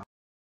area of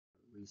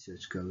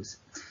research goes.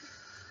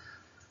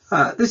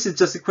 This is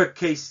just a quick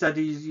case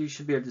study. You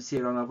should be able to see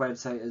it on our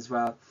website as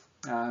well,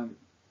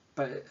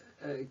 but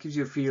it gives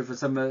you a feel for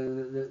some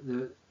of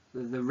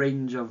the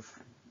range of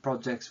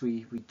projects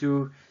we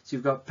do. So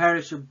you've got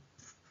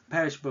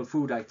perishable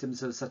food items,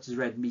 so such as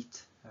red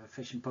meat,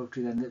 fish and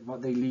poultry. Then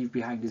what they leave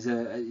behind is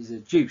a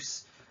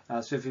juice.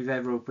 So if you've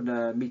ever opened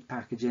a meat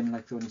packaging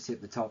like the one you see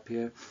at the top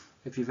here,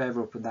 if you've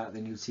ever opened that,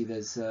 then you'll see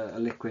there's a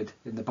liquid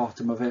in the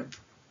bottom of it,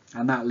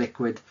 and that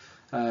liquid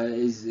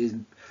is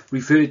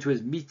referred to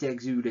as meat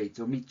exudates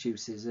or meat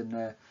juices,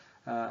 and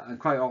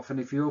quite often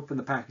if you open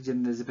the packaging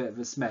and there's a bit of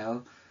a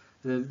smell,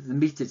 the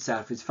meat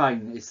itself is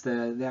fine. It's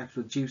the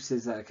actual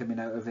juices that are coming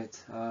out of it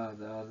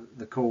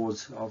the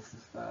cause of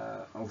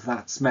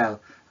that smell,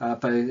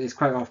 but it's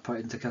quite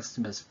off-putting to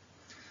customers.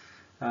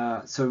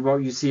 So what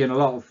you see in a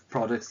lot of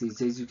products these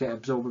days, you get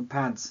absorbent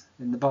pads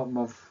in the bottom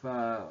of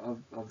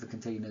the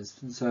containers.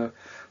 And so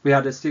we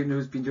had a student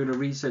who's been doing a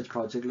research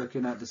project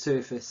looking at the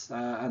surface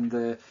and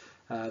the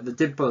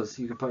dimples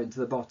you can put into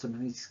the bottom,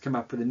 and he's come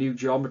up with a new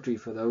geometry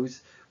for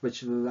those,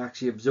 which will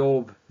actually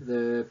absorb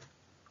the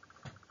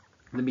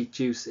meat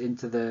juice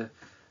into the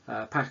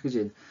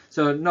packaging.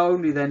 So not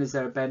only then is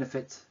there a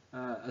benefit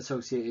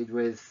associated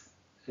with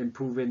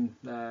improving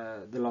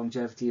the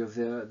longevity of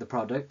the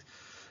product,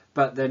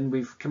 but then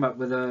we've come up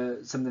with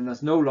something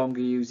that's no longer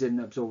using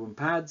absorbent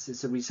pads.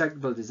 It's a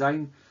recyclable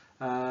design,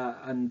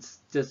 and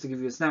just to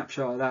give you a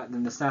snapshot of that,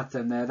 then the stat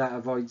down there, that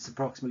avoids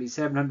approximately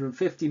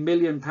 750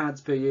 million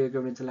pads per year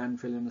going into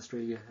landfill in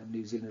Australia and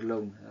New Zealand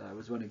alone.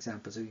 Was one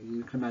example. So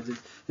you can imagine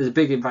there's a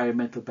big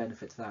environmental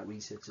benefit to that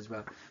research as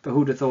well. But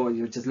who'd have thought,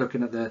 you were just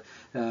looking at the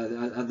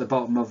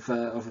bottom of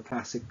a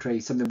plastic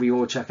tray, something we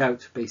all chuck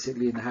out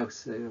basically in the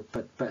house,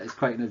 but it's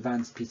quite an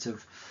advanced piece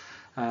of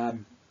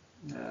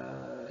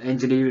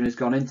engineering has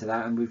gone into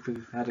that, and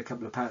we've had a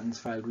couple of patents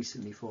filed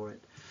recently for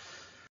it.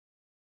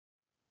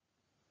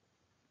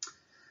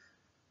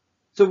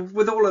 So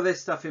with all of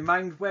this stuff in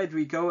mind, where do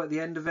we go at the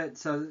end of it?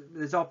 So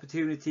there's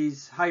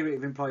opportunities, high rate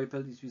of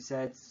employability, as we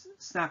said,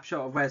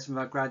 snapshot of where some of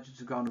our graduates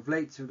have gone of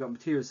late. So we've got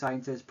material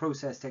scientists,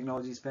 process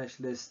technology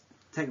specialists,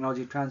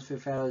 technology transfer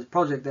fellows,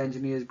 project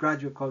engineers,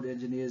 graduate quality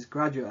engineers,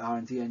 graduate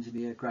R&D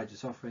engineer, graduate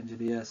software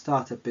engineer,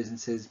 startup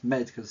businesses,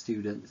 medical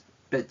students.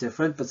 Bit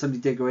different, but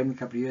somebody did go in a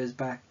couple of years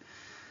back.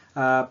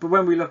 But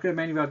when we look at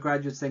many of our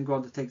graduates then go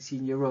on to take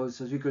senior roles.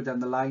 So as we go down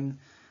the line,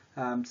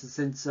 so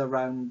since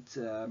around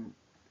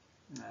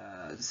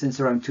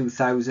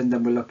 2000,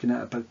 then we're looking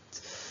at about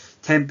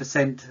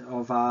 10%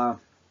 of our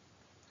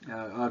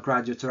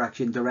graduates are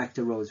actually in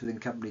director roles within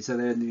companies. So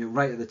they're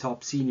right at the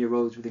top, senior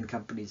roles within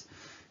companies.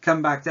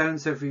 Come back down,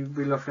 so if we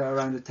look at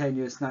around a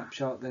 10-year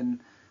snapshot,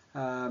 then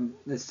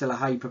there's still a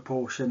high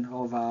proportion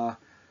of our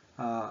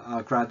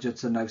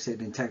graduates are now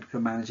sitting in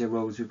technical manager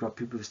roles. We've got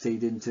people who've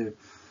stayed into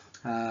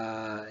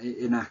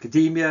in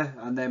academia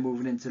and then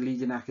moving into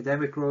leading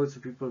academic roles, so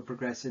people are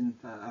progressing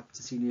up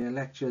to senior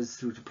lecturers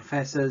through to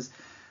professors.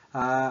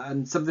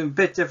 And something a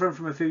bit different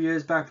from a few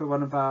years back, but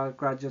one of our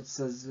graduates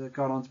has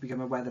gone on to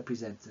become a weather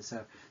presenter.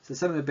 So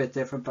something a bit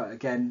different, but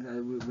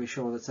again, we're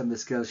sure that some of the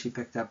skills she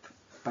picked up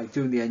by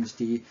doing the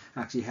NGD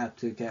actually had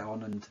to get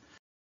on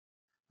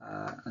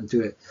and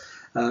do it.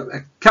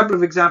 A couple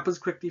of examples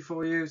quickly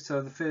for you.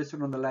 So the first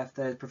one on the left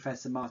there is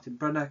Professor Martin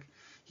Brunnock.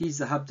 He's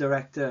the hub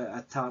director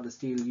at Tata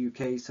Steel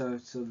UK. So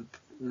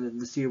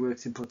the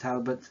steelworks in Port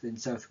Talbot in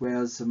South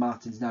Wales. So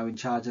Martin's now in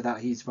charge of that.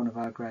 He's one of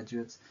our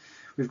graduates.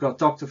 We've got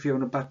Dr.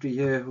 Fiona Buttery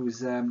here,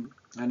 who's an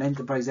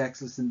enterprise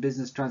excellence and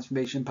business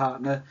transformation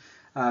partner.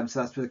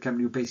 So that's with a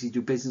company who basically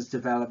do business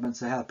development,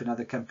 so helping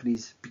other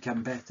companies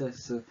become better.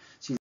 So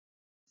she's a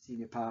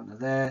senior partner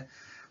there.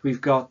 We've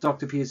got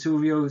Dr. Pia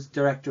Suvio, who's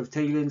Director of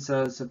Tailing.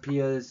 So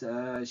Pia's,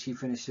 she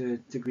finished her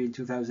degree in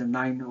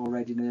 2009,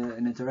 already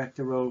in a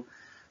director role.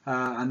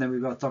 And then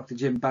we've got Dr.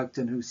 Jim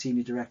Boughton, who's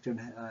Senior Director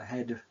and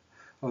Head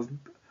of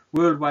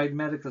Worldwide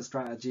Medical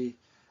Strategy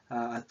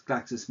at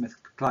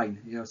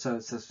GlaxoSmithKline. So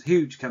it's a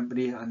huge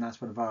company, and that's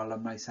one of our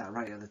alumni sat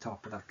right at the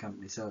top of that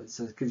company. So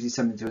it gives you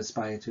something to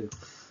aspire to.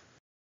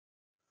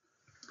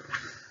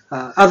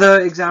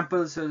 Other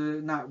examples, so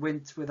Nat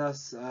Wint with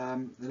us,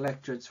 the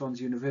lecturer at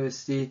Swansea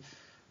University.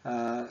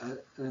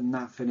 And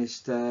that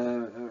finished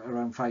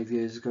around 5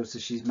 years ago, so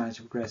she's managed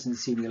to progress in the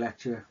senior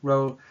lecturer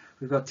role.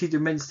 We've got Tito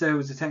Minster,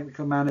 who's a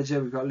technical manager.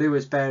 We've got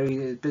Lewis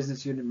Berry,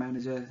 business unit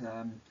manager.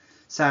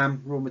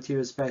 Sam, raw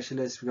materials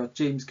specialist. We've got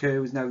James Kerr,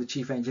 who's now the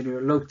chief engineer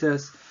at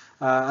Lotus.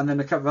 And then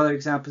a couple of other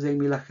examples.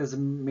 Amy Luck as a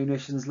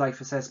munitions life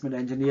assessment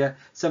engineer.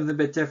 Something a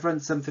bit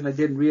different, something I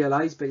didn't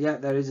realise, but yeah,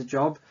 there is a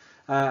job.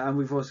 And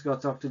we've also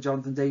got Dr.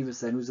 Jonathan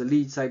Davis then, who's the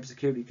lead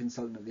cybersecurity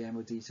consultant at the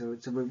MOD. So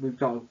we've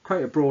got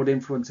quite a broad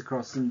influence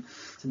across some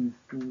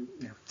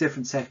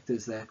different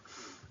sectors there.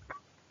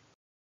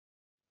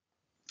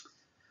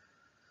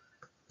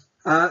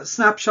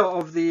 Snapshot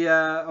of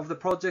the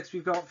projects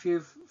we've got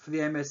for the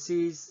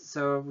MSCs.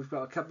 So we've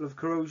got a couple of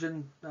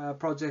corrosion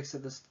projects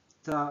at the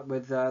start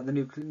with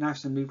the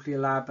National Nuclear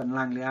Lab and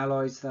Langley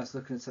Alloys. That's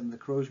looking at some of the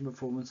corrosion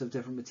performance of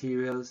different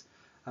materials.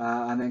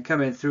 And then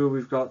coming through,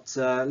 we've got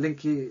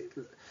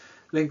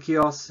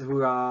Linkios,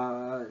 who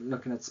are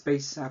looking at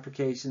space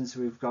applications.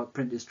 We've got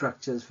printed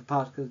structures for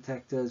particle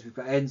detectors. We've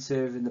got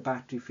NServe in the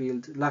battery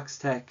field.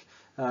 LuxTech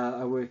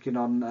are working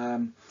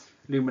on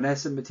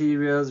luminescent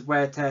materials.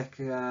 WearTech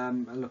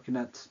are looking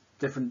at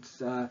different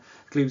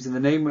clues in the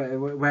name,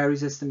 wear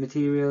resistant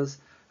materials.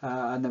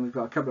 And then we've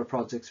got a couple of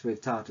projects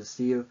with Tata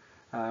Steel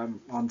on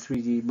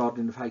 3D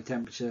modelling of high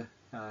temperature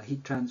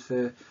heat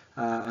transfer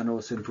and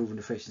also improving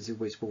efficiency of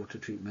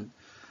wastewater treatment.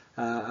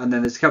 And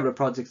then there's a couple of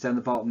projects down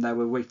the bottom there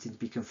we're waiting to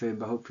be confirmed,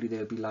 but hopefully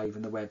they'll be live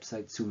on the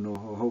website soon, or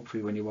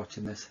hopefully when you're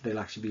watching this they'll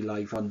actually be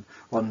live on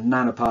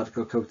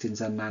nanoparticle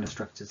coatings and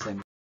nanostructured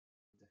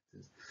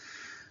semiconductors.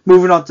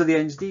 Moving on to the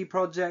NGD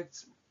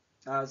projects,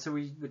 so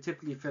we're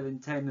typically filling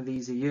 10 of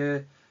these a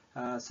year,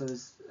 so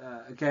there's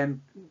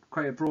again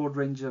quite a broad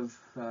range of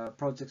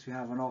projects we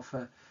have on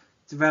offer.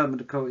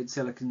 Development of coated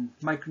silicon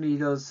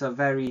microneedles are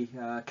very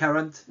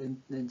current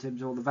in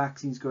terms of all the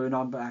vaccines going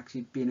on, but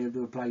actually being able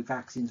to apply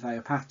vaccines via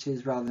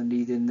patches rather than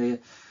needing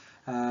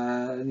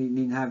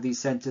to have these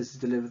centres to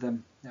deliver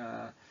them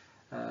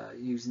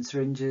using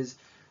syringes.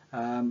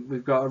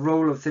 We've got a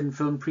roll of thin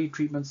film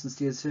pre-treatments and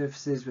steel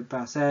surfaces with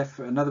BASF.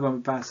 Another one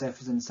with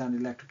BASF is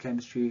understanding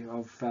electrochemistry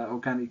of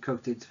organic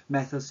coated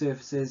metal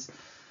surfaces.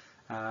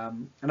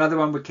 Another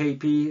one with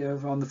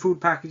KP on the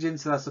food packaging,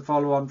 so that's a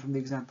follow on from the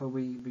example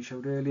we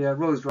showed earlier.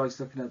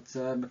 Rolls-Royce looking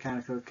at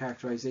mechanical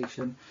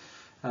characterization,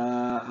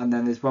 and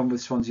then there's one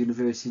with Swansea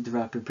University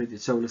developing printed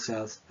solar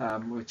cells,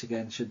 which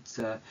again should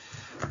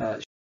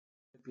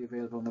be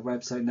available on the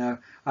website now.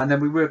 And then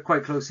we work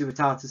quite closely with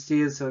Tata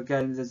Steel, so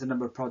again there's a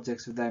number of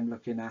projects with them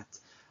looking at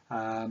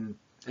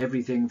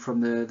everything from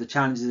the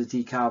challenges of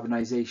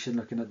decarbonisation,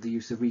 looking at the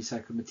use of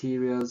recycled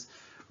materials.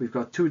 We've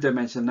got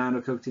two-dimensional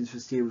nano coatings for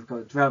steel. We've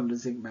got development of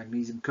zinc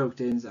magnesium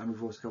coatings, and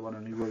we've also got one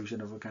on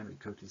erosion of organic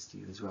coated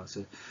steel as well.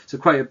 So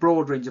quite a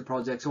broad range of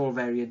projects, all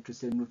very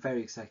interesting,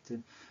 very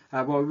exciting.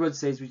 What we would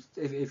say is,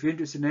 if you're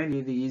interested in any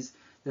of these,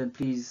 then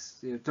please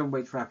don't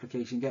wait for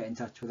application. Get in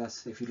touch with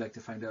us if you'd like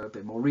to find out a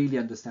bit more, really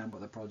understand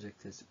what the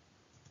project is.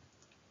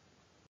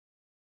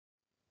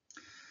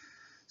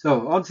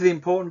 So on to the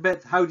important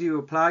bit. How do you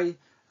apply?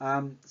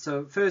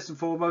 So first and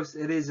foremost,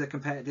 it is a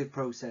competitive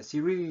process.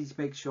 You really need to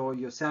make sure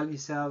you're selling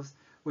yourselves.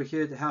 We're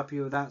here to help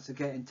you with that, so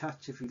get in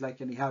touch if you'd like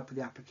any help with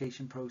the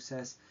application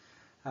process.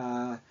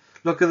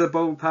 Look at the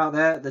bold part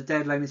there. The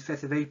deadline is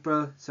 5th of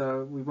April,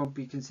 so we won't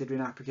be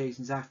considering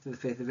applications after the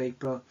 5th of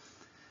April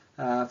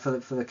for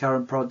the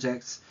current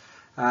projects.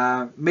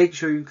 Make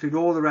sure you include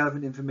all the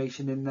relevant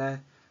information in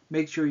there.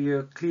 Make sure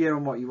you're clear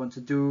on what you want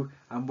to do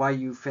and why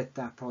you fit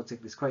that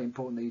project. It's quite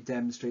important that you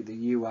demonstrate that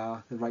you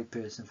are the right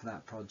person for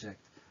that project.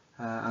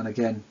 And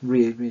again,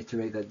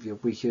 reiterate that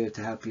we're here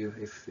to help you.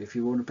 If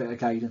you want a bit of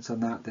guidance on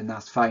that, then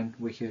that's fine.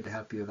 We're here to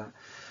help you with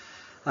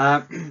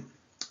that.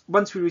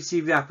 Once we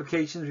receive the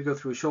applications, we go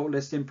through a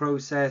shortlisting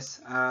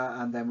process,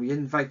 and then we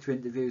invite to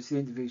interviews. The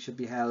interview should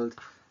be held,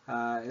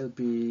 it'll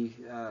be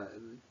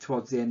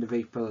towards the end of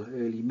April,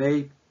 early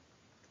May.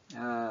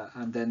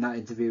 And then that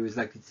interview is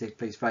likely to take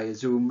place via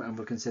Zoom and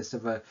will consist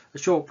of a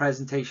short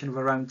presentation of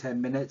around 10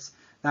 minutes.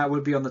 That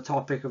will be on the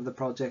topic of the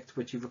project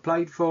which you've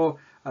applied for,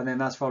 and then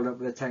that's followed up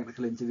with a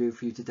technical interview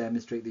for you to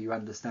demonstrate that you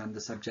understand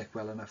the subject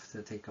well enough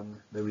to take on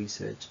the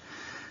research.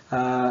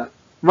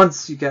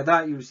 Once you get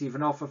that, you receive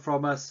an offer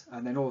from us,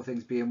 and then all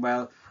things being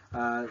well,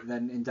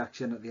 then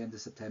induction at the end of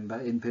September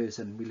in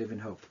person. We live in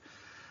hope.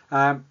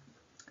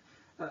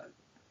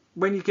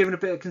 When you're given a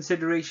bit of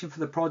consideration for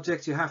the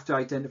project, you have to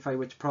identify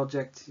which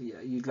project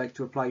you'd like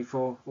to apply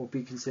for or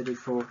be considered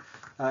for.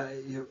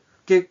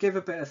 Give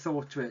a bit of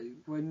thought to it.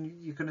 When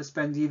you're going to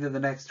spend either the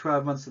next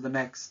 12 months or the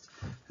next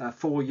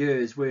 4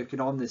 years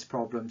working on this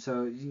problem,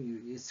 so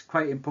it's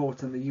quite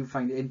important that you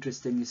find it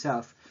interesting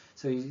yourself.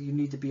 So you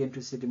need to be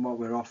interested in what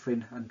we're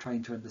offering and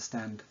trying to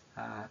understand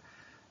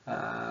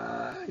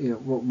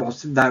what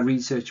that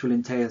research will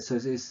entail. So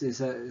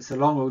it's a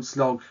long old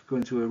slog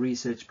going through a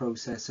research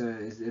process, so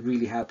it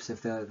really helps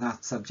if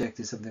that subject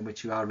is something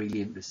which you are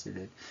really interested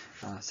in.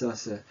 So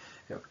that's a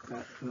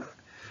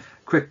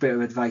quick bit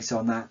of advice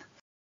on that.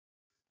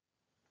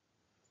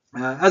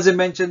 As I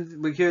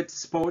mentioned, we're here to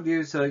support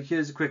you, so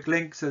here's a quick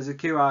link. So there's a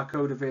QR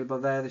code available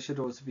there. There should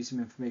also be some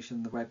information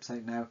on the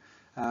website now.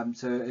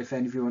 So if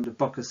any of you want to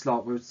book a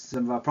slot with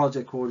some of our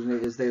project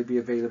coordinators, they'll be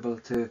available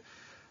to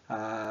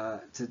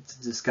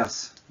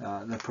discuss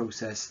the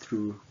process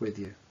through with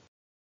you.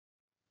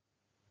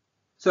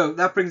 So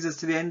that brings us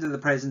to the end of the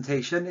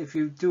presentation. If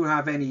you do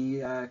have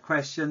any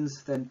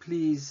questions, then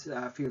please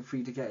feel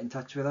free to get in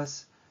touch with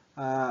us.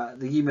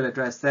 The email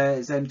address there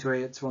is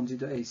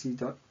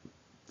m2a@swansea.ac.uk.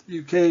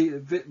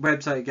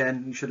 Website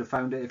again, you should have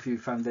found it if you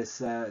found this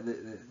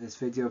this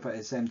video, but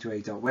it's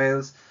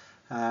m2a.wales.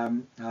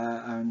 And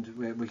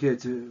we're here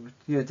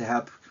to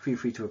help. Feel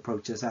free to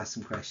approach us, ask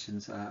some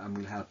questions, and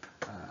we'll help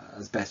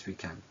as best we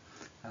can.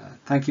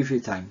 Thank you for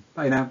your time.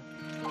 Bye now.